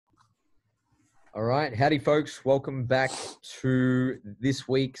All right. Howdy, folks. Welcome back to this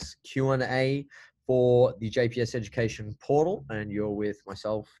week's Q&A for the JPS Education Portal. And you're with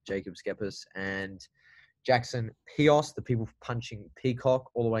myself, Jacob Skepis, and Jackson Pios, the people punching peacock,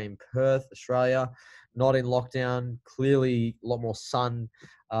 all the way in Perth, Australia. Not in lockdown. Clearly a lot more sun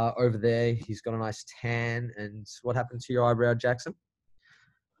over there. He's got a nice tan. And what happened to your eyebrow, Jackson?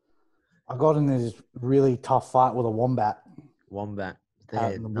 I got in this really tough fight with a wombat. Wombat. Out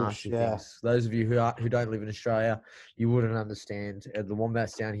They're in the bush, nasty yeah. things. Those of you who don't live in Australia, you wouldn't understand. The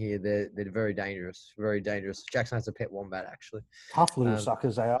wombats down here, they're very dangerous. Very dangerous. Jackson has a pet wombat, actually. Tough little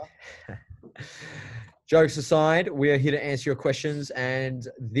suckers they are. Jokes aside, we are here to answer your questions, and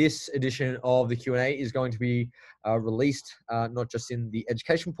this edition of the Q&A is going to be released not just in the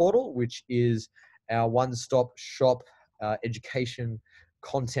education portal, which is our one-stop shop education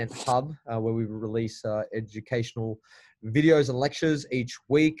content hub, where we release educational videos and lectures each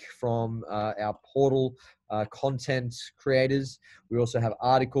week from our portal content creators. We also have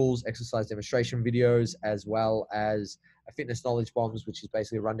articles, exercise demonstration videos, as well as fitness knowledge bombs, which is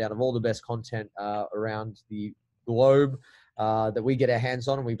basically a rundown of all the best content around the globe that we get our hands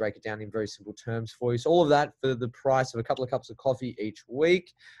on, and we break it down in very simple terms for you. So all of that for the price of a couple of cups of coffee each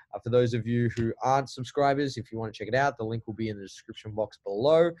week. For those of you who aren't subscribers, if you want to check it out, the link will be in the description box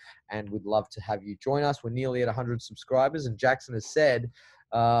below, and we'd love to have you join us. We're nearly at 100 subscribers, and Jackson has said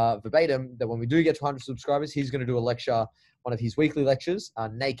verbatim that when we do get to 100 subscribers, he's going to do a lecture, one of his weekly lectures,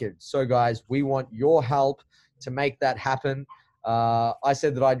 naked. So guys, we want your help to make that happen. I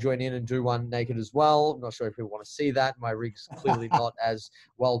said that I'd join in and do one naked as well. I'm not sure if people want to see that. My rig's clearly not as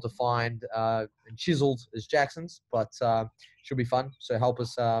well defined and chiseled as Jackson's, but should be fun. So help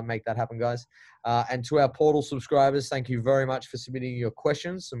us make that happen, guys. And to our portal subscribers, thank you very much for submitting your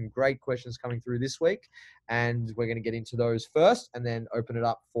questions. Some great questions coming through this week, and we're going to get into those first and then open it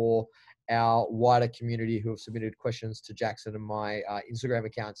up for our wider community who have submitted questions to Jackson and my Instagram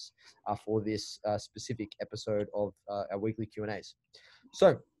accounts for this specific episode of our weekly Q&As.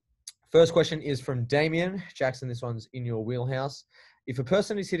 So first question is from Damien. Jackson, this one's in your wheelhouse. If a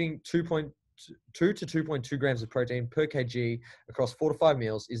person is hitting 2.2 to 2.2 grams of protein per kg across 4 to 5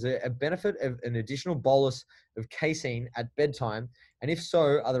 meals, is there a benefit of an additional bolus of casein at bedtime? And if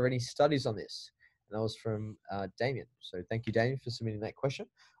so, are there any studies on this? And that was from Damien. So thank you, Damien, for submitting that question.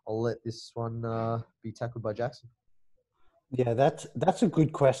 I'll let this one be tackled by Jackson. Yeah, that's a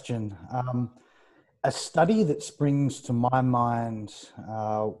good question. A study that springs to my mind,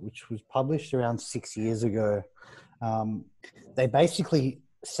 which was published around 6 years ago, they basically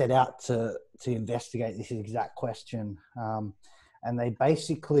set out to investigate this exact question. And they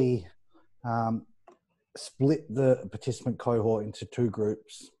basically split the participant cohort into 2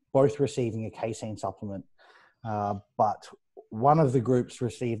 groups, both receiving a casein supplement. But one of the groups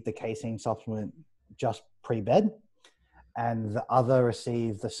received the casein supplement just pre-bed, and the other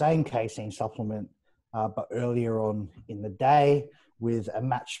received the same casein supplement, but earlier on in the day, with a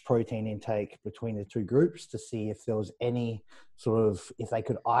matched protein intake between the 2 groups to see if there was any sort of, if they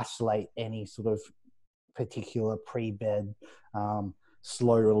could isolate any sort of particular pre-bed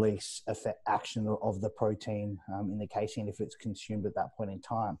slow release effect action of the protein in the casein if it's consumed at that point in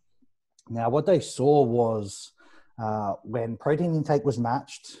time. Now, what they saw was when protein intake was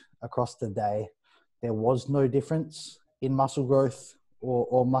matched across the day, there was no difference in muscle growth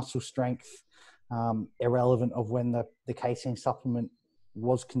or muscle strength, irrelevant of when the casein supplement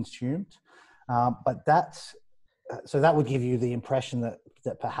was consumed. But so that would give you the impression that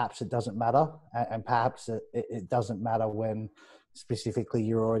perhaps it doesn't matter, and perhaps it doesn't matter when specifically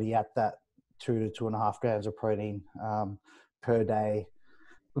you're already at that 2 to 2.5 grams of protein per day,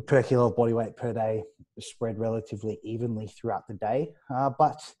 per kilo of body weight per day, spread relatively evenly throughout the day.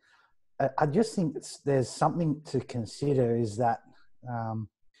 But I just think there's something to consider, is that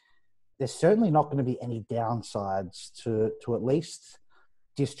there's certainly not going to be any downsides to at least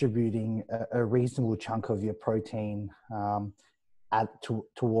distributing a reasonable chunk of your protein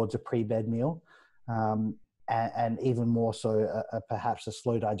towards a pre-bed meal, and even more so perhaps a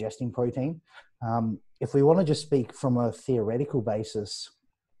slow digesting protein. If we want to just speak from a theoretical basis,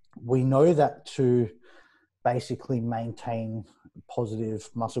 we know that to basically maintain positive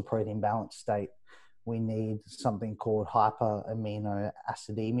muscle protein balance state, we need something called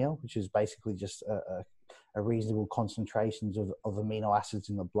hyperaminoacidemia, which is basically just a reasonable concentrations of amino acids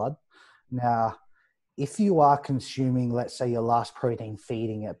in the blood. Now, if you are consuming, let's say, your last protein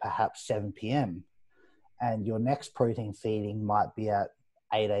feeding at perhaps 7 p.m. and your next protein feeding might be at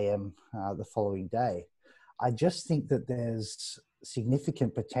 8 a.m. The following day, I just think that there's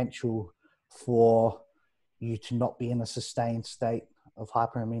significant potential for you to not be in a sustained state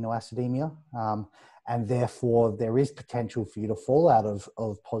hyperaminoacidemia. And therefore, there is potential for you to fall out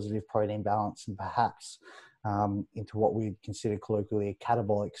of positive protein balance and perhaps into what we'd consider colloquially a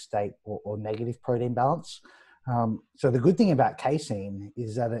catabolic state or negative protein balance. So the good thing about casein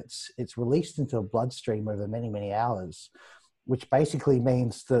is that it's released into the bloodstream over many, many hours, which basically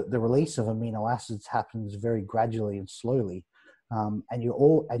means that the release of amino acids happens very gradually and slowly. And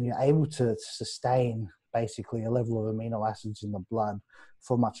you're able to sustain basically a level of amino acids in the blood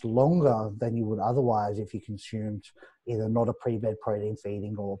for much longer than you would otherwise if you consumed either not a pre-bed protein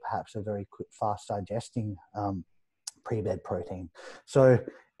feeding or perhaps a very quick, fast digesting pre-bed protein. So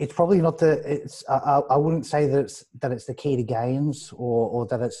it's probably not I wouldn't say that it's the key to gains or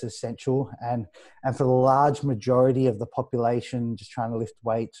that it's essential. And for the large majority of the population just trying to lift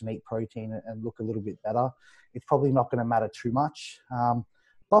weights and eat protein and look a little bit better, it's probably not going to matter too much.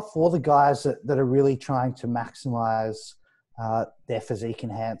 But for the guys that are really trying to maximize their physique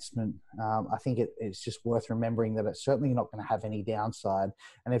enhancement, I think it's just worth remembering that it's certainly not going to have any downside.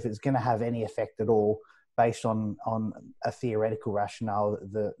 And if it's going to have any effect at all, based on a theoretical rationale,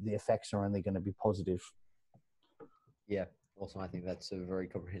 the effects are only going to be positive. Yeah, awesome. I think that's a very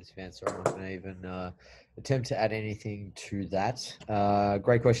comprehensive answer. I'm not going to even attempt to add anything to that.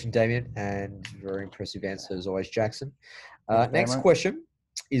 Great question, Damien, and very impressive answer as always, Jackson. Next question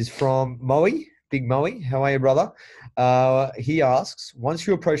is from Moe, Big Moe. How are you, brother? He asks, once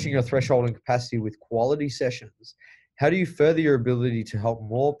you're approaching your threshold and capacity with quality sessions, how do you further your ability to help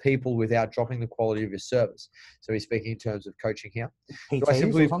more people without dropping the quality of your service? So he's speaking in terms of coaching here.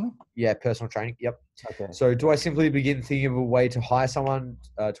 PTs or something? Yeah, personal training. Yep. Okay. So do I simply begin thinking of a way to hire someone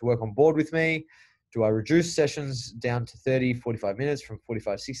to work on board with me? Do I reduce sessions down to 30, 45 minutes from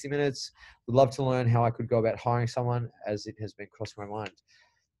 45, 60 minutes? Would love to learn how I could go about hiring someone, as it has been crossing my mind.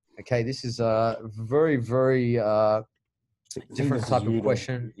 Okay, this is a very, very different type of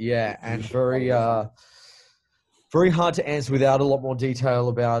question. Yeah, and very hard to answer without a lot more detail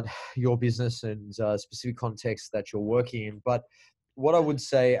about your business and specific context that you're working in. But what I would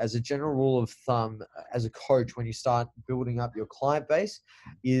say as a general rule of thumb, as a coach, when you start building up your client base,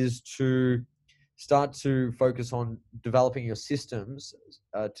 is to start to focus on developing your systems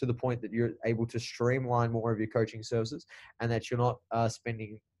to the point that you're able to streamline more of your coaching services and that you're not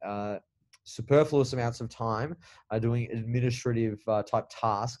spending superfluous amounts of time doing administrative type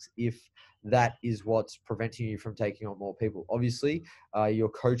tasks if that is what's preventing you from taking on more people. Obviously, your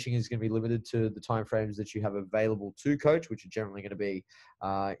coaching is going to be limited to the timeframes that you have available to coach, which are generally going to be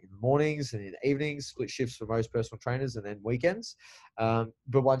in the mornings and in the evenings, split shifts for most personal trainers, and then weekends. But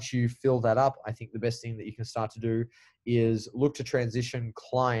once you fill that up, I think the best thing that you can start to do is look to transition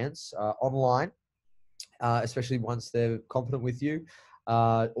clients online, especially once they're confident with you.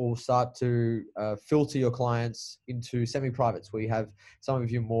 Or start to filter your clients into semi-privates where you have some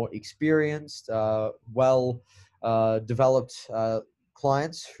of your more experienced, well-developed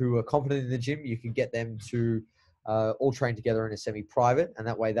clients who are confident in the gym. You can get them to all train together in a semi-private, and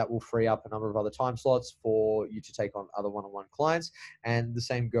that way that will free up a number of other time slots for you to take on other one-on-one clients. And the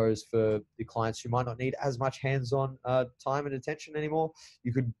same goes for the clients who might not need as much hands-on time and attention anymore.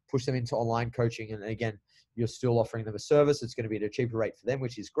 You could push them into online coaching, and again, you're still offering them a service. It's going to be at a cheaper rate for them,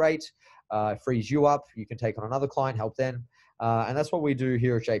 which is great. Frees you up. You can take on another client, help them. And that's what we do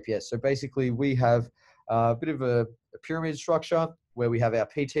here at JPS. So basically, we have a bit of a pyramid structure where we have our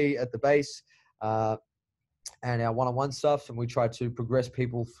PT at the base and our one-on-one stuff. And we try to progress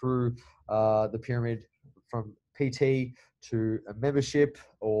people through the pyramid from PT to a membership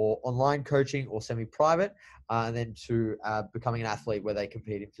or online coaching or semi-private, and then to becoming an athlete where they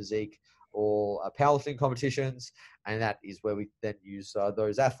compete in physique or powerlifting competitions. And that is where we then use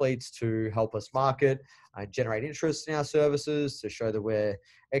those athletes to help us market and generate interest in our services, to show that we're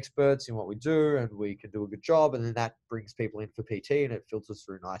experts in what we do and we can do a good job. And then that brings people in for PT and it filters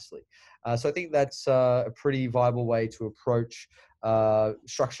through nicely. So I think that's a pretty viable way to approach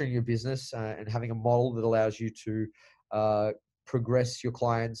structuring your business and having a model that allows you to progress your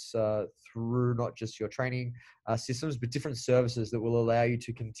clients through not just your training systems, but different services that will allow you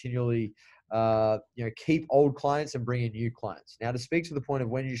to continually keep old clients and bring in new clients. Now, to speak to the point of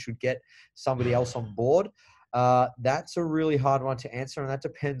when you should get somebody else on board, that's a really hard one to answer, and that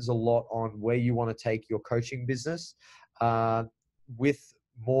depends a lot on where you want to take your coaching business. With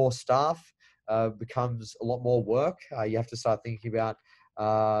more staff becomes a lot more work. You have to start thinking about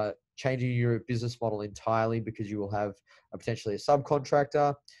changing your business model entirely, because you will have potentially a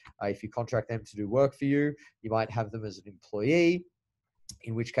subcontractor. If you contract them to do work for you, you might have them as an employee,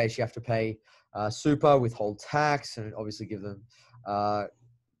 in which case you have to pay super, withhold tax, and obviously give them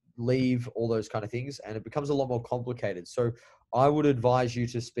leave, all those kind of things. And it becomes a lot more complicated. So I would advise you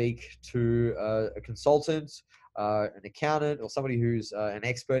to speak to a consultant, an accountant, or somebody who's an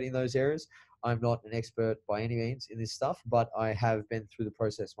expert in those areas. I'm not an expert by any means in this stuff, but I have been through the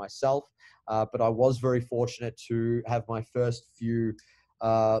process myself. But I was very fortunate to have my first few,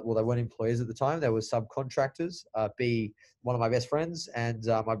 well, they weren't employees at the time. They were subcontractors, be one of my best friends and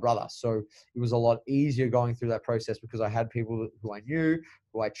my brother. So it was a lot easier going through that process because I had people who I knew,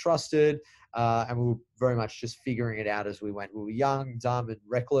 who I trusted, and we were very much just figuring it out as we went. We were young, dumb, and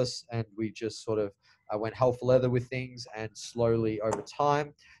reckless, and we just sort of went hell for leather with things, and slowly over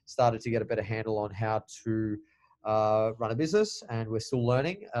time started to get a better handle on how to run a business, and we're still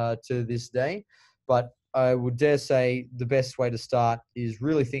learning to this day. But I would dare say the best way to start is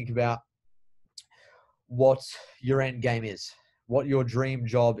really think about what your end game is, what your dream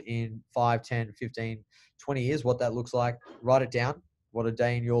job in 5, 10, 15, 20 years, what that looks like. Write it down, what a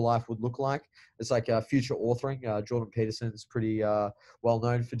day in your life would look like. It's like future authoring. Jordan Peterson's pretty well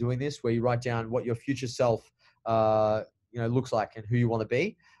known for doing this, where you write down what your future self looks like and who you want to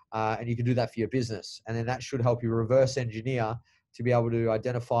be. And you can do that for your business. And then that should help you reverse engineer to be able to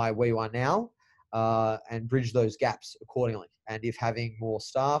identify where you are now and bridge those gaps accordingly. And if having more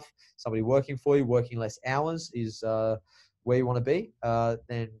staff, somebody working for you, working less hours is where you want to be,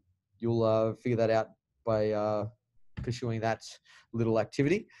 then you'll figure that out by pursuing that little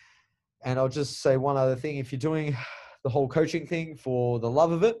activity. And I'll just say one other thing. If you're doing the whole coaching thing for the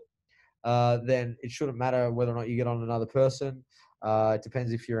love of it, then it shouldn't matter whether or not you get on another person. It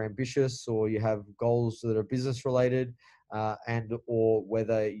depends if you're ambitious or you have goals that are business related, and or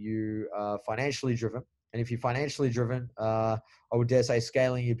whether you are financially driven. And if you're financially driven, I would dare say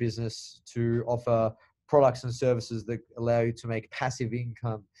scaling your business to offer products and services that allow you to make passive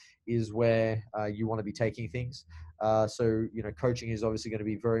income is where you want to be taking things. So, coaching is obviously going to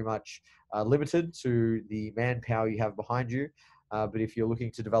be very much limited to the manpower you have behind you. But if you're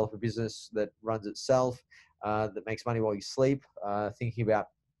looking to develop a business that runs itself, that makes money while you sleep, thinking about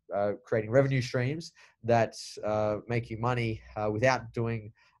creating revenue streams that make you money without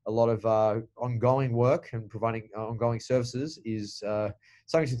doing a lot of ongoing work and providing ongoing services is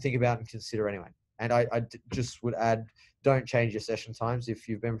something to think about and consider anyway. And I just would add, don't change your session times. If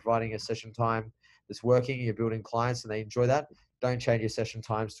you've been providing a session time that's working, you're building clients and they enjoy that, don't change your session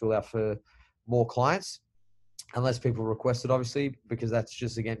times to allow for more clients. Unless people request it, obviously, because that's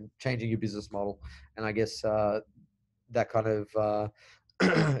just, again, changing your business model. And I guess that kind of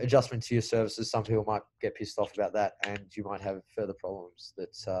adjustment to your services, some people might get pissed off about that, and you might have further problems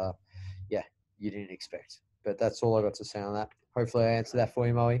that, you didn't expect. But that's all I got to say on that. Hopefully I answered that for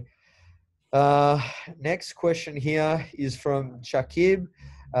you, Moe. Next question here is from Shakib.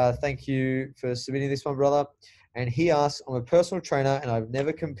 Thank you for submitting this one, brother. And he asks, I'm a personal trainer and I've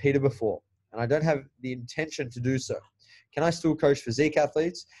never competed before, and I don't have the intention to do so. Can I still coach physique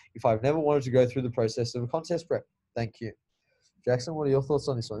athletes if I've never wanted to go through the process of a contest prep? Thank you. Jackson, what are your thoughts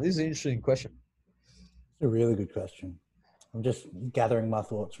on this one? This is an interesting question. It's a really good question. I'm just gathering my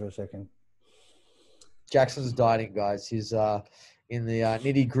thoughts for a second. Jackson's dieting, guys. He's in the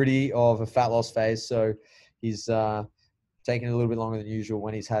nitty gritty of a fat loss phase. So he's taking a little bit longer than usual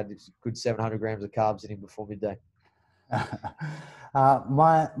when he's had a good 700 grams of carbs in him before midday.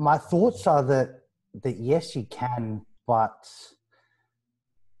 My thoughts are that yes, you can, but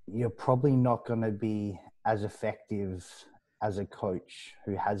you're probably not going to be as effective as a coach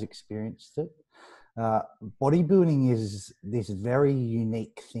who has experienced it. Bodybuilding is this very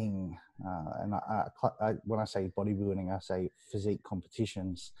unique thing. And when I say bodybuilding, I say physique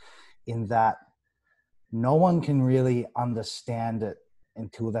competitions, in that no one can really understand it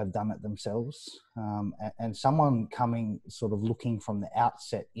until they've done it themselves. And someone coming sort of looking from the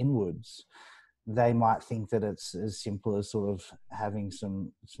outset inwards, they might think that it's as simple as sort of having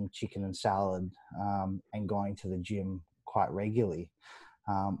some chicken and salad and going to the gym quite regularly.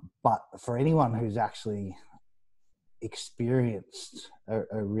 But for anyone who's actually experienced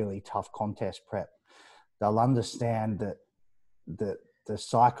a really tough contest prep, they'll understand that the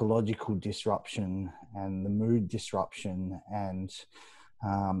psychological disruption and the mood disruption and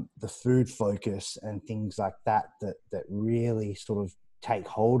the food focus and things like that really sort of take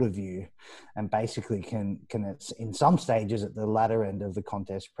hold of you, and basically can in some stages at the latter end of the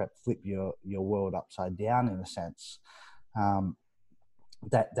contest prep flip your world upside down in a sense.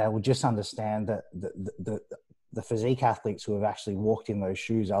 That they will just understand that the physique athletes who have actually walked in those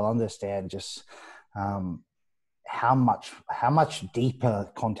shoes, they'll understand just how much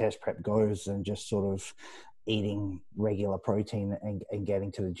deeper contest prep goes than just sort of eating regular protein and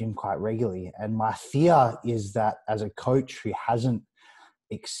getting to the gym quite regularly. And my fear is that as a coach who hasn't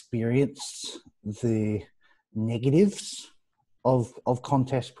experienced the negatives of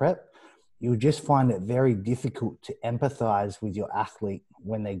contest prep, you'll just find it very difficult to empathize with your athlete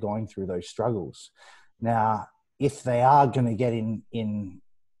when they're going through those struggles. Now, if they are going to get in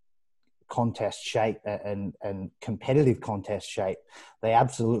contest shape and competitive contest shape, they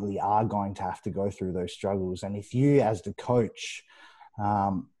absolutely are going to have to go through those struggles. And if you, as the coach,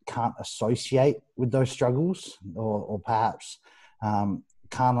 can't associate with those struggles, or perhaps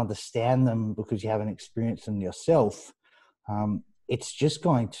can't understand them because you haven't experienced them yourself, it's just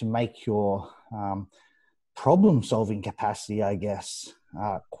going to make your problem-solving capacity, I guess,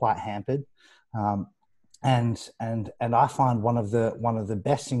 quite hampered. And I find one of the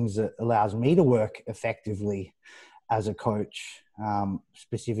best things that allows me to work effectively as a coach,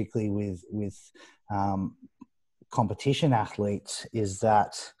 specifically with competition athletes, is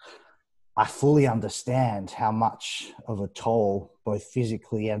that I fully understand how much of a toll, both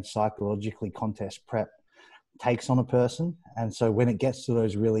physically and psychologically, contest prep takes on a person. And so when it gets to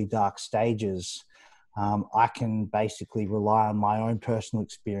those really dark stages, I can basically rely on my own personal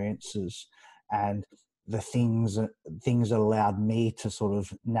experiences and the things that allowed me to sort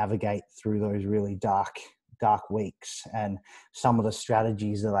of navigate through those really dark weeks, and some of the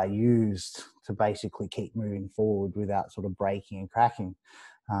strategies that I used to basically keep moving forward without sort of breaking and cracking.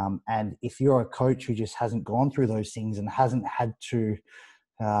 And if you're a coach who just hasn't gone through those things and hasn't had to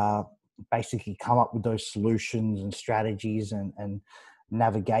basically come up with those solutions and strategies and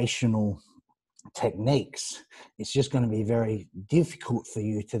navigational techniques, it's just going to be very difficult for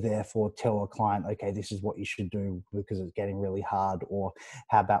you to therefore tell a client, okay, this is what you should do because it's getting really hard, or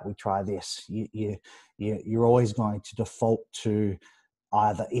how about we try this. You're always going to default to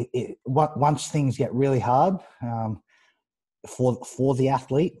either once things get really hard for the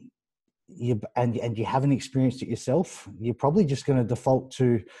athlete, and you haven't experienced it yourself, you're probably just going to default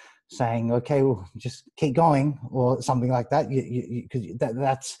to saying, okay, well, just keep going, or something like that. Because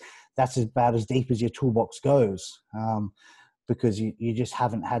that's about as deep as your toolbox goes, because you just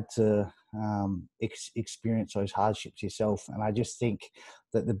haven't had to experience those hardships yourself. And I just think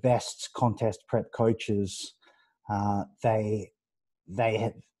that the best contest prep coaches, they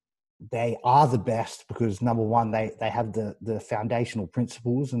are the best because, number one, they have the foundational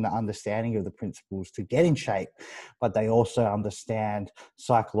principles and the understanding of the principles to get in shape, but they also understand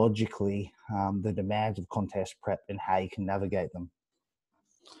psychologically the demands of contest prep and how you can navigate them.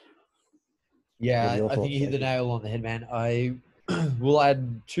 Yeah, I think you hit the nail on the head, man. I will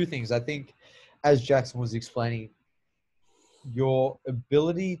add two things. I think, as Jackson was explaining, your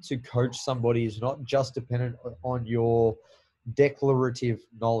ability to coach somebody is not just dependent on your declarative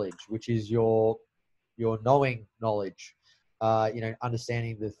knowledge, which is your knowing knowledge,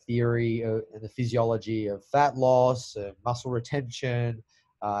 understanding the theory and the physiology of fat loss, muscle retention,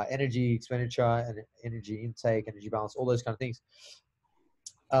 energy expenditure and energy intake, energy balance, all those kind of things.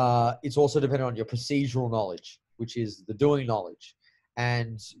 It's also dependent on your procedural knowledge, which is the doing knowledge.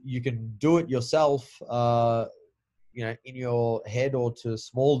 And you can do it yourself, in your head, or to a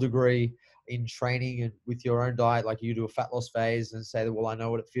small degree in training and with your own diet, like you do a fat loss phase and say that, well, I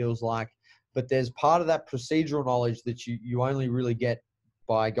know what it feels like. But there's part of that procedural knowledge that you only really get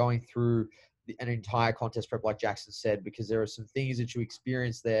by going through an entire contest prep, like Jackson said, because there are some things that you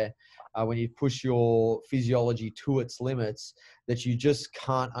experience there when you push your physiology to its limits that you just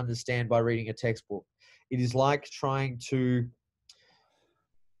can't understand by reading a textbook. It is like trying to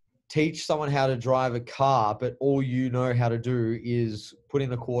teach someone how to drive a car, but all you know how to do is put in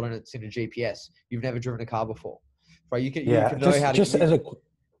the coordinates in a GPS. You've never driven a car before, right? You can know how to.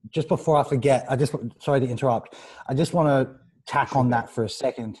 Just before I forget, sorry to interrupt. I just want to tack on that for a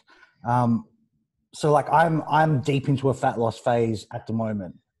second. So like I'm deep into a fat loss phase at the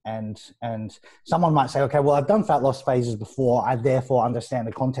moment, and someone might say, okay, well, I've done fat loss phases before, I therefore understand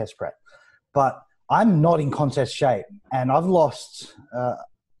the contest prep, but I'm not in contest shape, and I've lost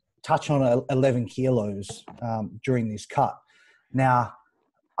touch on 11 kilos during this cut. Now,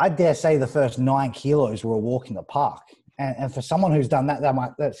 I dare say the first 9 kilos were a walk in the park. And for someone who's done that,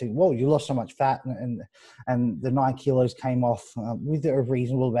 they'd say, whoa, you lost so much fat. And the 9 kilos came off with a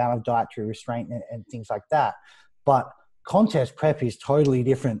reasonable amount of dietary restraint and things like that. But contest prep is totally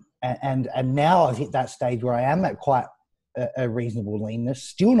different. And now I've hit that stage where I am at quite a reasonable leanness,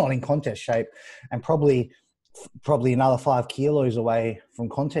 still not in contest shape, and probably another 5 kilos away from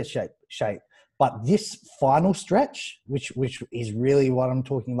contest shape. But this final stretch, which is really what I'm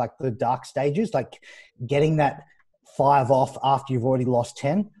talking, like the dark stages, like getting that 5 off after you've already lost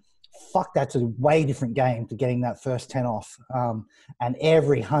 10, that's a way different game to getting that first 10 off. And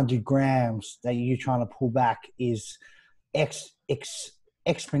every 100 grams that you're trying to pull back is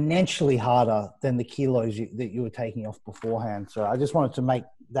exponentially harder than the kilos that you were taking off beforehand. So I just wanted to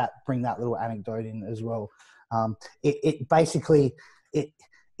bring that little anecdote in as well. It basically, it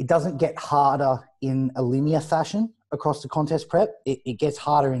doesn't get harder in a linear fashion across the contest prep. It gets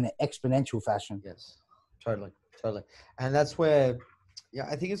harder in an exponential fashion. Yes, totally. And that's where,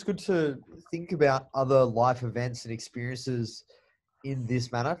 I think it's good to think about other life events and experiences in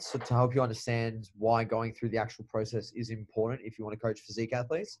this manner, so to help you understand why going through the actual process is important if you want to coach physique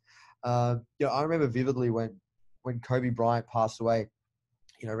athletes. I remember vividly when Kobe Bryant passed away,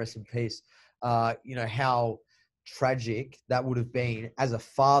 rest in peace, how tragic that would have been as a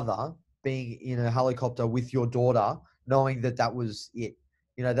father, being in a helicopter with your daughter, knowing that was it.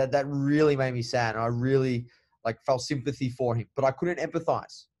 That really made me sad. And I really felt sympathy for him, but I couldn't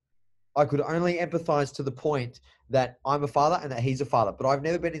empathize. I could only empathize to the point that I'm a father and that he's a father. But I've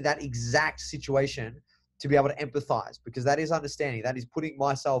never been in that exact situation to be able to empathize, because that is understanding. That is putting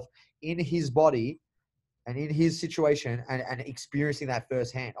myself in his body and in his situation and experiencing that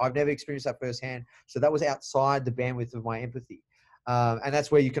firsthand. I've never experienced that firsthand. So that was outside the bandwidth of my empathy. And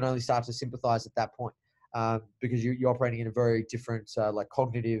that's where you can only start to sympathize at that point, because you're operating in a very different,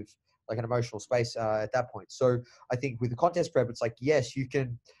 cognitive, an emotional space at that point. So I think with the contest prep, it's yes, you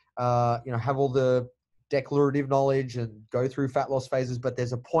can, have all the declarative knowledge and go through fat loss phases, but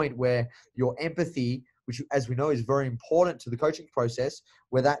there's a point where your empathy, which as we know is very important to the coaching process,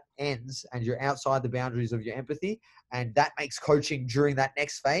 where that ends and you're outside the boundaries of your empathy. And that makes coaching during that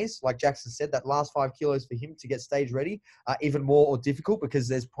next phase, like Jackson said, that last 5 kilos for him to get stage ready, even more difficult, because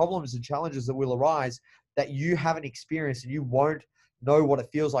there's problems and challenges that will arise that you haven't experienced, and you won't know what it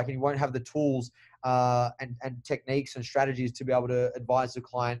feels like, and you won't have the tools and techniques and strategies to be able to advise the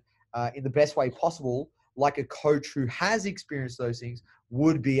client in the best way possible, like a coach who has experienced those things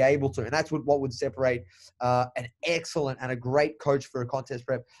would be able to. And that's what would separate an excellent and a great coach for a contest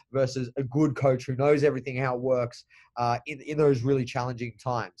prep versus a good coach who knows everything, how it works in those really challenging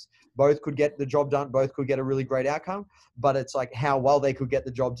times. Both could get the job done. Both could get a really great outcome, but it's how well they could get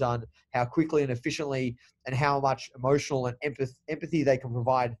the job done, how quickly and efficiently, and how much emotional and empathy they can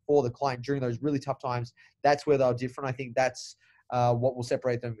provide for the client during those really tough times. That's where they're different. I think that's what will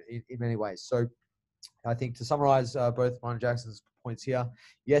separate them in many ways. So I think to summarize both mine and Jackson's points here,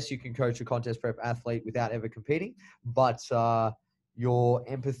 yes, you can coach a contest prep athlete without ever competing, but your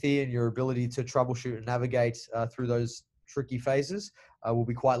empathy and your ability to troubleshoot and navigate through those tricky phases will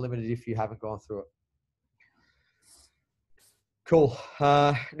be quite limited if you haven't gone through it. Cool.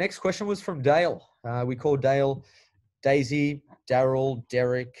 Next question was from Dale. We call Dale Daisy, Daryl,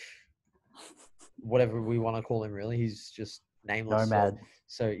 Derek, whatever we want to call him, really. He's just nameless. Nomad.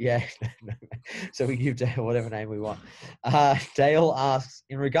 So yeah, so we give Dale whatever name we want. Dale asks,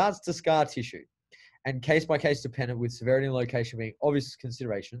 in regards to scar tissue and case-by-case dependent with severity and location being obvious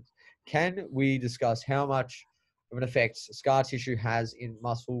considerations, can we discuss how much of an effect scar tissue has in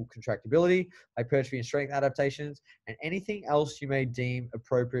muscle contractibility, hypertrophy and strength adaptations, and anything else you may deem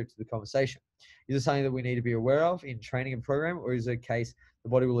appropriate to the conversation? Is it something that we need to be aware of in training and program, or is it a case the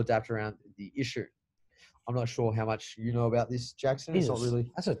body will adapt around the issue? I'm not sure how much you know about this, Jackson. It's not really.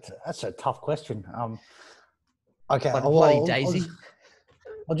 That's a tough question. Okay, bloody Daisy.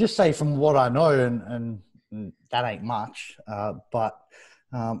 I'll just say from what I know, and that ain't much, but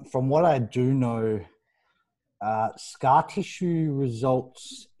from what I do know, scar tissue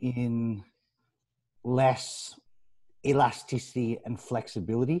results in less elasticity and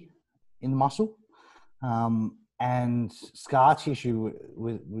flexibility in the muscle, and scar tissue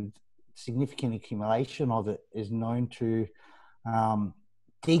with significant accumulation of it is known to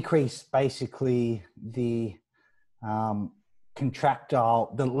decrease basically the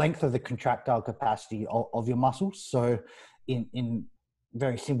the length of the contractile capacity of your muscles. So in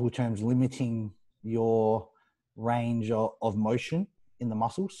very simple terms, limiting your range of motion in the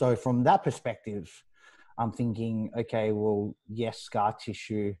muscle. So from that perspective, I'm thinking, okay, well, yes, scar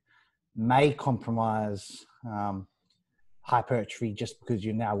tissue may compromise hypertrophy just because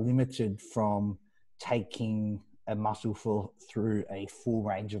you're now limited from taking a muscle through a full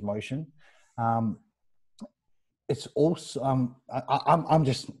range of motion. It's also I'm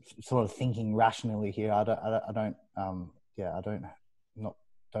just sort of thinking rationally here. I don't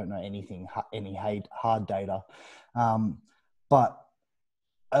know any hard data, but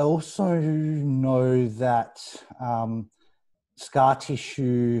I also know that scar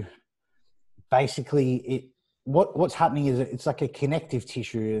tissue basically what's happening is it's like a connective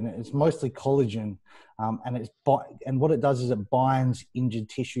tissue, and it's mostly collagen, and what it does is it binds injured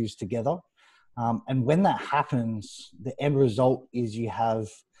tissues together. And when that happens, the end result is you have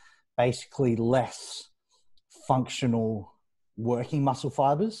basically less functional working muscle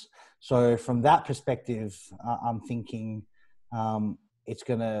fibers. So from that perspective, I'm thinking it's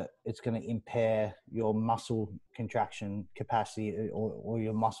gonna impair your muscle contraction capacity or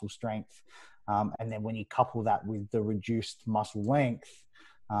your muscle strength. And then when you couple that with the reduced muscle length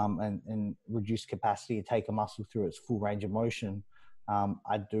and reduced capacity to take a muscle through its full range of motion,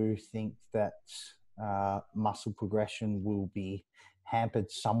 I do think that muscle progression will be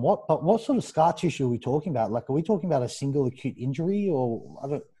hampered somewhat. But what sort of scar tissue are we talking about? Like, are we talking about a single acute injury, or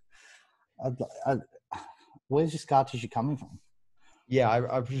where's the scar tissue coming from? Yeah,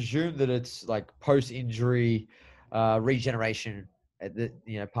 I presume that it's like post-injury regeneration at the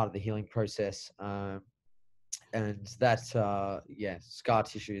part of the healing process, and that scar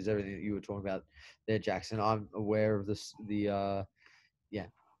tissue is everything that you were talking about there, Jackson. I'm aware of this, the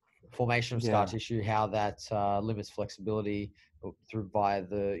formation of scar tissue, how that limits flexibility through by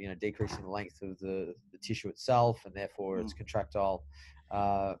the decreasing the length of the tissue itself, and therefore its contractile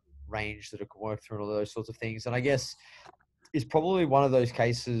range that it can work through, and all those sorts of things. And I guess it's probably one of those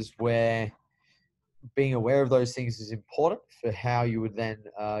cases where being aware of those things is important for how you would then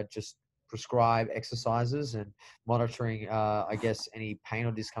just prescribe exercises and monitoring, I guess, any pain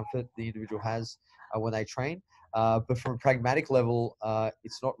or discomfort the individual has when they train. But from a pragmatic level,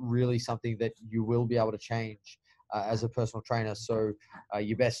 it's not really something that you will be able to change as a personal trainer. So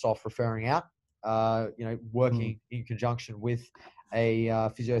you're best off referring out, working in conjunction with a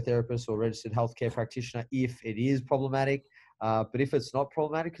physiotherapist or registered healthcare practitioner if it is problematic. But if it's not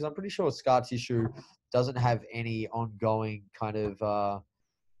problematic, because I'm pretty sure scar tissue doesn't have any ongoing kind of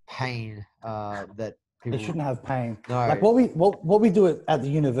pain that people... They shouldn't have pain. No. Like what we do at the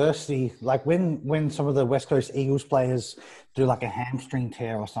university, like when some of the West Coast Eagles players do like a hamstring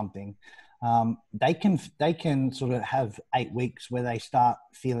tear or something, they can sort of have 8 weeks where they start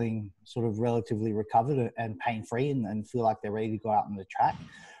feeling sort of relatively recovered and pain-free and feel like they're ready to go out on the track.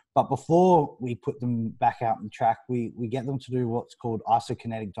 But before we put them back out on the track, we get them to do what's called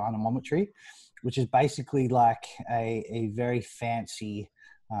isokinetic dynamometry, which is basically like a very fancy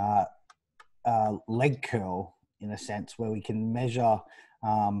leg curl, in a sense, where we can measure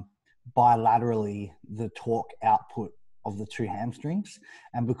bilaterally the torque output of the two hamstrings.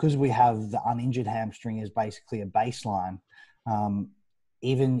 And because we have the uninjured hamstring as basically a baseline,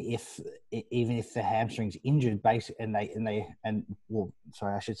 even if the hamstring's injured, even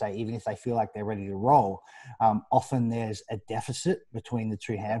if they feel like they're ready to roll, often there's a deficit between the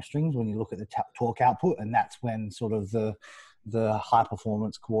two hamstrings when you look at the torque output, and that's when sort of the high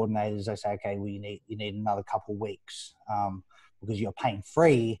performance coordinators, they say, okay, well, you need another couple of weeks because you're pain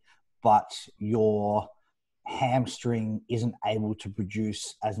free, but your hamstring isn't able to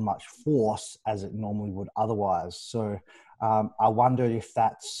produce as much force as it normally would otherwise. So I wonder if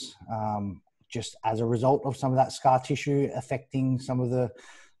that's just as a result of some of that scar tissue affecting some of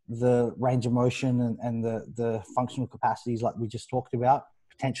the range of motion and the functional capacities like we just talked about,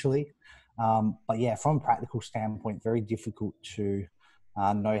 potentially. But yeah, from a practical standpoint, very difficult to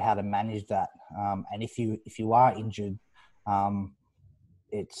know how to manage that. And if you are injured,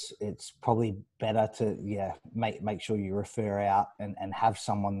 it's probably better to make sure you refer out and have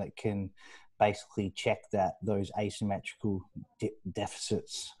someone that can basically check those asymmetrical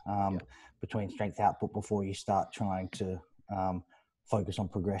deficits between strength output before you start trying to focus on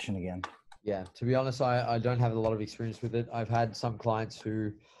progression again. Yeah, to be honest, I don't have a lot of experience with it. I've had some clients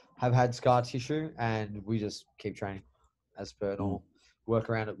who have had scar tissue, and we just keep training as per normal. Work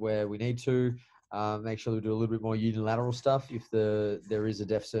around it where we need to. Make sure we do a little bit more unilateral stuff if there is a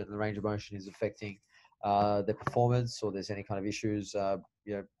deficit and the range of motion is affecting their performance, or there's any kind of issues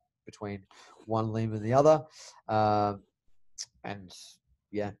between one limb and the other. And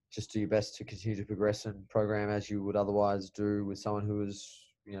yeah, just do your best to continue to progress and program as you would otherwise do with someone who is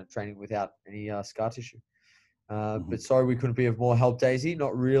training without any scar tissue. But sorry we couldn't be of more help, Daisy.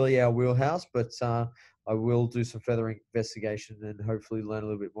 Not really our wheelhouse, but I will do some further investigation and hopefully learn a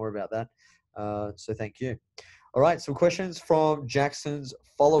little bit more about that. So thank you. All right, some questions from Jackson's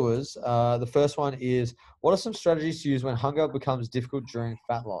followers. The first one is, what are some strategies to use when hunger becomes difficult during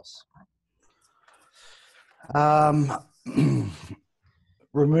fat loss?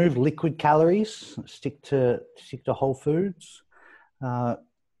 Remove liquid calories, stick to whole foods,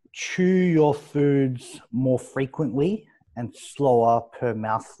 chew your foods more frequently and slower per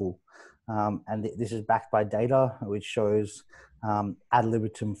mouthful. And this is backed by data, which shows ad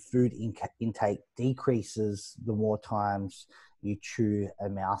libitum food intake decreases the more times you chew a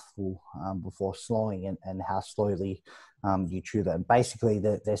mouthful before slowing, and how slowly you chew them. Basically,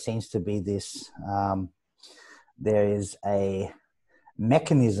 there seems to be this, there is a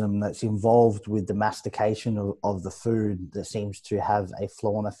mechanism that's involved with the mastication of the food that seems to have a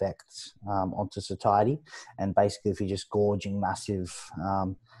flow-on effect onto satiety. And basically, if you're just gorging massive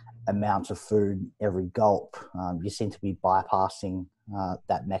amounts of food every gulp, you seem to be bypassing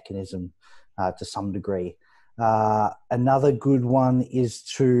that mechanism to some degree. Another good one is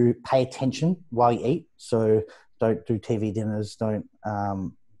to pay attention while you eat. So don't do TV dinners, don't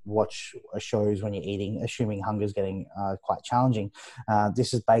watch shows when you're eating, assuming hunger is getting quite challenging.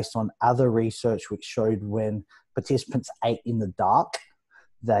 This is based on other research which showed when participants ate in the dark,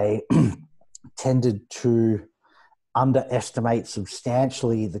 they tended to underestimate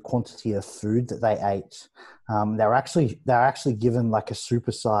substantially the quantity of food that they ate. They're actually given like a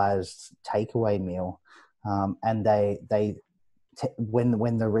supersized takeaway meal, and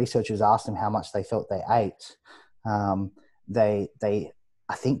when the researchers asked them how much they felt they ate,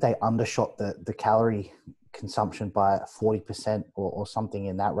 I think they undershot the calorie consumption by 40% or something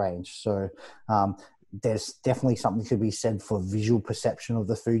in that range. So there's definitely something to be said for visual perception of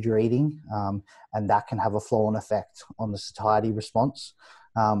the food you're eating, and that can have a flow-on effect on the satiety response.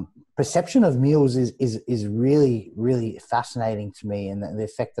 Perception of meals is really, really fascinating to me, and the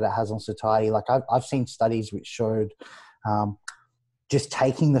effect that it has on satiety. Like I've seen studies which showed just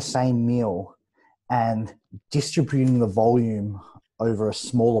taking the same meal and distributing the volume over a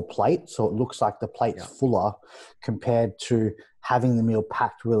smaller plate, so it looks like the plate's fuller, compared to having the meal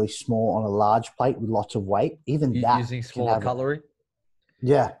packed really small on a large plate with lots of weight. Even that using smaller cutlery.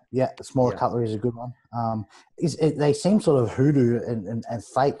 The smaller cutlery is a good one. They seem sort of hoodoo and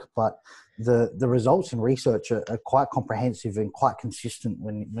fake, but the results in research are quite comprehensive and quite consistent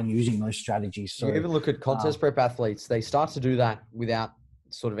when using those strategies. So you even look at contest prep athletes; they start to do that without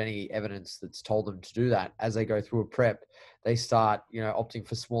sort of any evidence that's told them to do that. As they go through a prep, they start, opting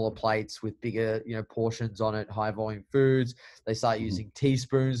for smaller plates with bigger, portions on it, high volume foods. They start using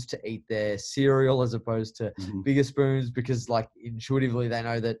teaspoons to eat their cereal as opposed to bigger spoons, because like intuitively they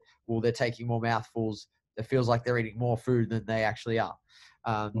know that, well, they're taking more mouthfuls. It feels like they're eating more food than they actually are.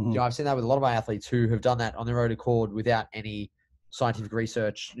 I've seen that with a lot of my athletes who have done that on their own accord without any scientific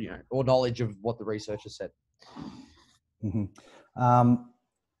research, or knowledge of what the research has said.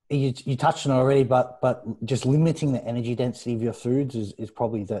 You touched on it already, but just limiting the energy density of your foods is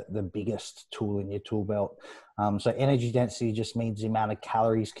probably the biggest tool in your tool belt. So energy density just means the amount of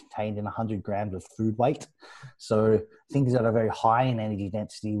calories contained in 100 grams of food weight. So things that are very high in energy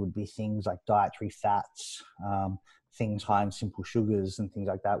density would be things like dietary fats, things high in simple sugars and things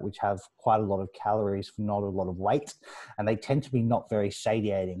like that, which have quite a lot of calories for not a lot of weight. And they tend to be not very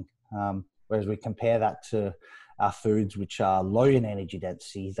satiating. Whereas we compare that to foods which are low in energy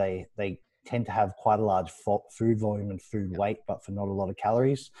density, they tend to have quite a large food volume and food weight, but for not a lot of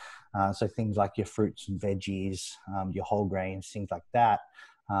calories. So things like your fruits and veggies, your whole grains, things like that,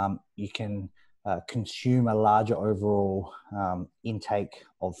 you can consume a larger overall intake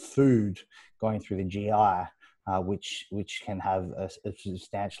of food going through the GI, which can have a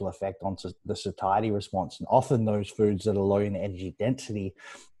substantial effect on the satiety response. And often those foods that are low in energy density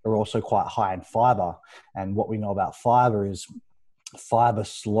are also quite high in fiber. And what we know about fiber is fiber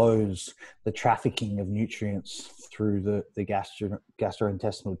slows the trafficking of nutrients through the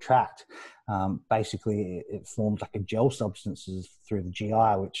gastrointestinal tract. Basically, it forms like a gel substances through the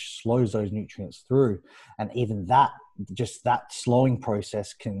GI, which slows those nutrients through. And even just that slowing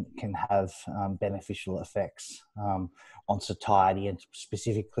process can have beneficial effects on satiety, and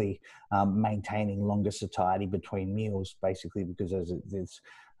specifically maintaining longer satiety between meals, basically because there's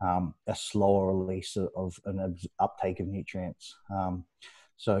a slower release of an uptake of nutrients.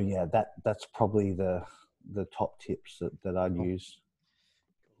 So yeah, that's probably the top tips that I'd use.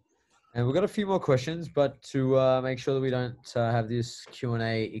 And we've got a few more questions, but to make sure that we don't have this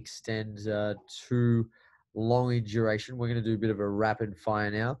Q&A extend too long in duration, we're going to do a bit of a rapid fire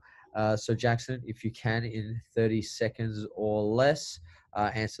now. So Jackson, if you can, in 30 seconds or less,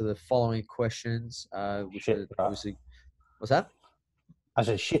 answer the following questions. Which are obviously, what's that? I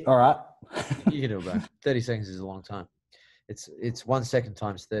said, shit, all right. You can do it, bro. 30 seconds is a long time. It's 1 second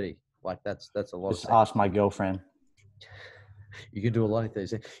times 30. Like that's a lot. Just ask my girlfriend. You can do a lot in 30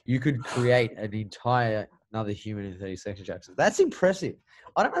 seconds. You could create another human in 30 seconds, Jackson. That's impressive.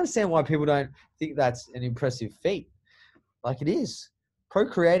 I don't understand why people don't think that's an impressive feat. Like it is.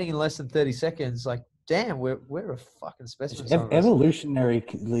 Procreating in less than 30 seconds, like, damn, we're a fucking specimen. It's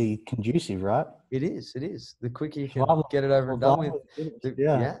evolutionarily conducive, right? It is. The quicker you can get it over and done with.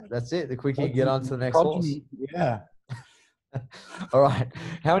 Yeah, that's it. The quicker you can get on to the next horse. Yeah. All right.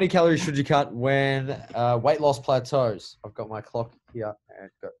 How many calories should you cut when weight loss plateaus? I've got my clock here. And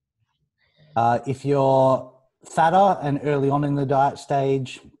go. If you're Fatter and early on in the diet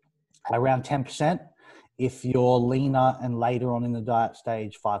stage, around 10%. If you're leaner and later on in the diet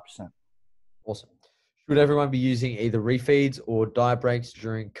stage, 5%. Awesome. Should everyone be using either refeeds or diet breaks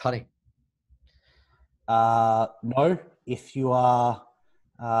during cutting? No, if you are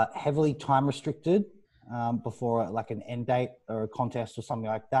heavily time restricted before like an end date or a contest or something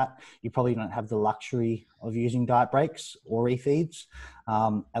like that, you probably don't have the luxury of using diet breaks or refeeds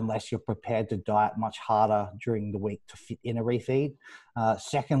unless you're prepared to diet much harder during the week to fit in a refeed.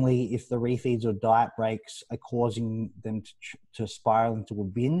 Secondly, if the refeeds or diet breaks are causing them to spiral into a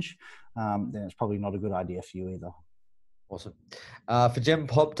binge, then it's probably not a good idea for you either. Awesome. For Gem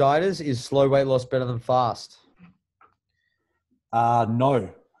Pop dieters, is slow weight loss better than fast? No,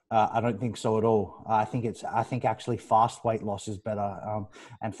 I don't think so at all. I think actually fast weight loss is better.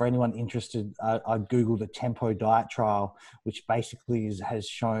 And for anyone interested, I Googled a tempo diet trial, which basically has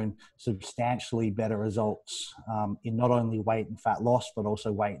shown substantially better results in not only weight and fat loss, but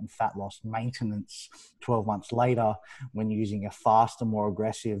also weight and fat loss maintenance 12 months later when using a faster, more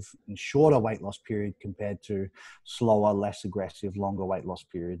aggressive and shorter weight loss period compared to slower, less aggressive, longer weight loss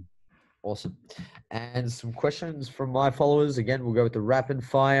period. Awesome. And some questions from my followers. Again, we'll go with the rapid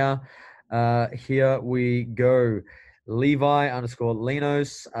fire. Here we go.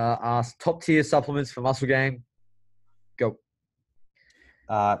 Levi_Linos asks top tier supplements for muscle gain. Go.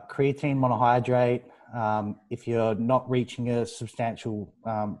 Creatine monohydrate. If you're not reaching a substantial,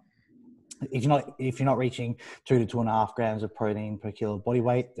 if you're not reaching 2 to 2.5 grams of protein per kilo of body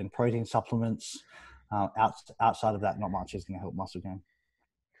weight, then protein supplements. Outside of that, not much is going to help muscle gain.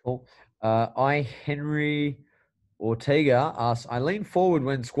 Cool. Henry Ortega asks, I lean forward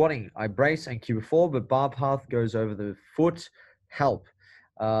when squatting. I brace and Q4, but bar path goes over the foot. Help.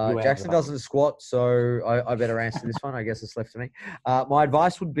 Jackson doesn't squat, so I better answer this one. I guess it's left to me. My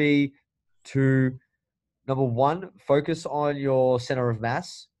advice would be to, number one, focus on your center of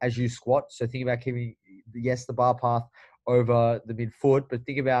mass as you squat. So think about keeping, yes, the bar path over the midfoot, but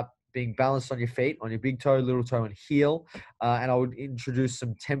think about being balanced on your feet, on your big toe, little toe, and heel. And I would introduce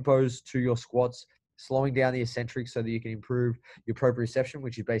some tempos to your squats, slowing down the eccentric so that you can improve your proprioception,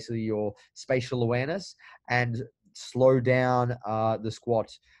 which is basically your spatial awareness, and slow down the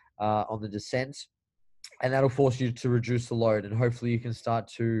squat on the descent. And that'll force you to reduce the load, and hopefully you can start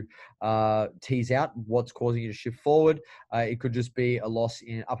to tease out what's causing you to shift forward. It could just be a loss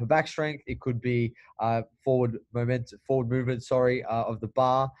in upper back strength. It could be forward movement, of the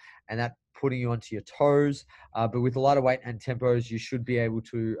bar, and that putting you onto your toes. But with a lighter weight and tempos, you should be able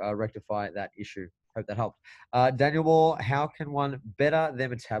to rectify that issue. Hope that helped. Daniel Moore, how can one better their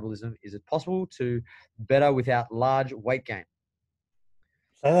metabolism? Is it possible to better without large weight gain?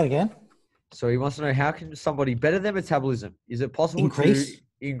 Say that again. So he wants to know, how can somebody better their metabolism? Is it possible to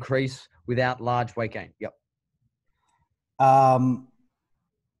increase without large weight gain? Yep. No,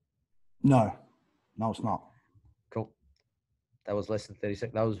 it's not. Cool. That was less than 30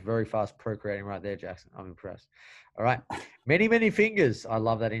 seconds. That was very fast procreating right there, Jackson. I'm impressed. All right. Many, many fingers. I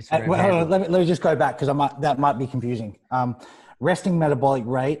love that Instagram. Let me just go back because that might be confusing. Resting metabolic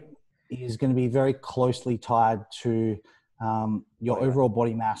rate is going to be very closely tied to your overall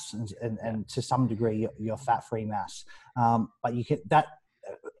body mass and to some degree your fat-free mass. But you can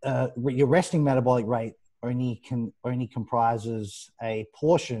your resting metabolic rate only comprises a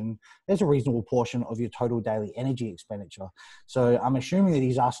portion. There's a reasonable portion of your total daily energy expenditure. So I'm assuming that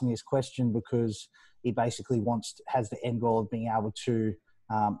he's asking this question because he basically has the end goal of being able to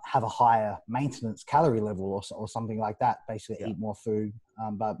have a higher maintenance calorie level or something like that. Basically, eat more food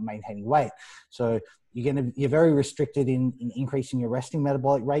but maintaining weight. So you're very restricted in increasing your resting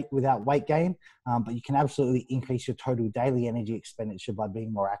metabolic rate without weight gain, but you can absolutely increase your total daily energy expenditure by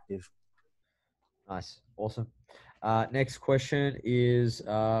being more active. Nice. Awesome. Next question is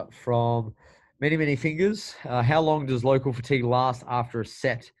from Many, Many Fingers. How long does local fatigue last after a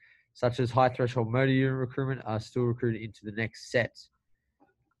set, such as high threshold motor unit recruitment are still recruited into the next set?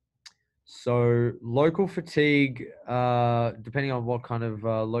 So local fatigue, depending on what kind of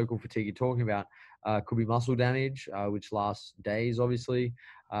local fatigue you're talking about, could be muscle damage, which lasts days, obviously.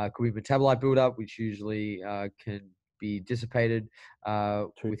 Could be metabolite buildup, which usually can be dissipated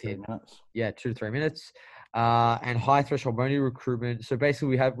within 2 to 3 minutes. And high threshold motor recruitment. So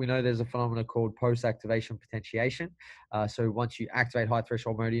basically we know there's a phenomenon called post-activation potentiation. So once you activate high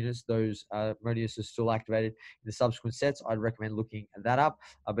threshold motor units, those motor units are still activated in the subsequent sets. I'd recommend looking that up.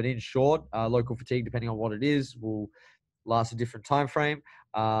 But in short, local fatigue, depending on what it is, will last a different time frame.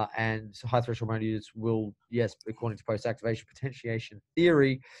 And high threshold motor units will, yes, according to post-activation potentiation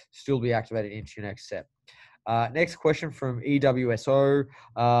theory, still be activated into your next set. Next question from EWSO.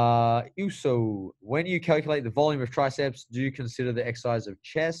 Uso, when you calculate the volume of triceps, do you consider the exercise of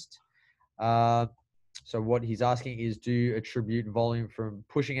chest? So what he's asking is, do you attribute volume from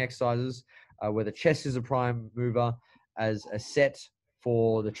pushing exercises where the chest is a prime mover as a set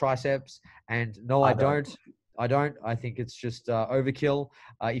for the triceps? And no, I don't. I think it's just overkill.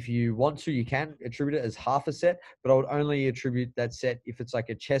 If you want to, you can attribute it as half a set, but I would only attribute that set if it's like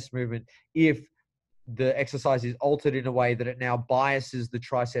a chest movement, if the exercise is altered in a way that it now biases the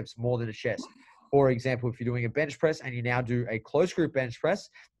triceps more than the chest. For example, if you're doing a bench press and you now do a close group bench press,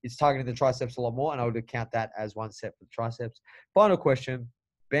 it's targeting the triceps a lot more, and I would count that as one set for the triceps. Final question.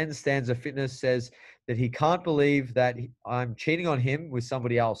 Ben Stanza Fitness says that he can't believe that I'm cheating on him with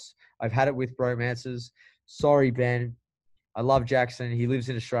somebody else. I've had it with bromances. Sorry, Ben. I love Jackson. He lives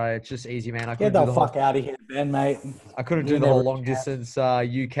in Australia. It's just easy, man. Get the fuck out of here, Ben, mate. I couldn't do the whole long distance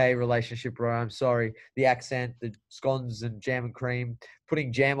UK relationship, bro. I'm sorry. The accent, the scones and jam and cream.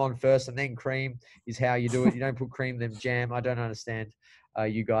 Putting jam on first and then cream is how you do it. You don't put cream, then jam. I don't understand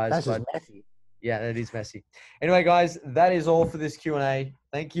you guys. That's just messy. Yeah, that is messy. Anyway, guys, that is all for this Q&A.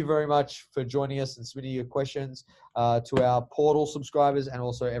 Thank you very much for joining us and submitting your questions to our portal subscribers and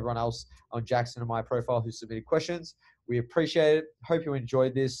also everyone else on Jackson and my profile who submitted questions. We appreciate it. Hope you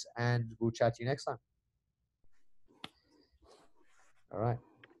enjoyed this, and we'll chat to you next time. All right.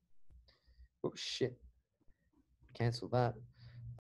 Oh, shit. Cancel that.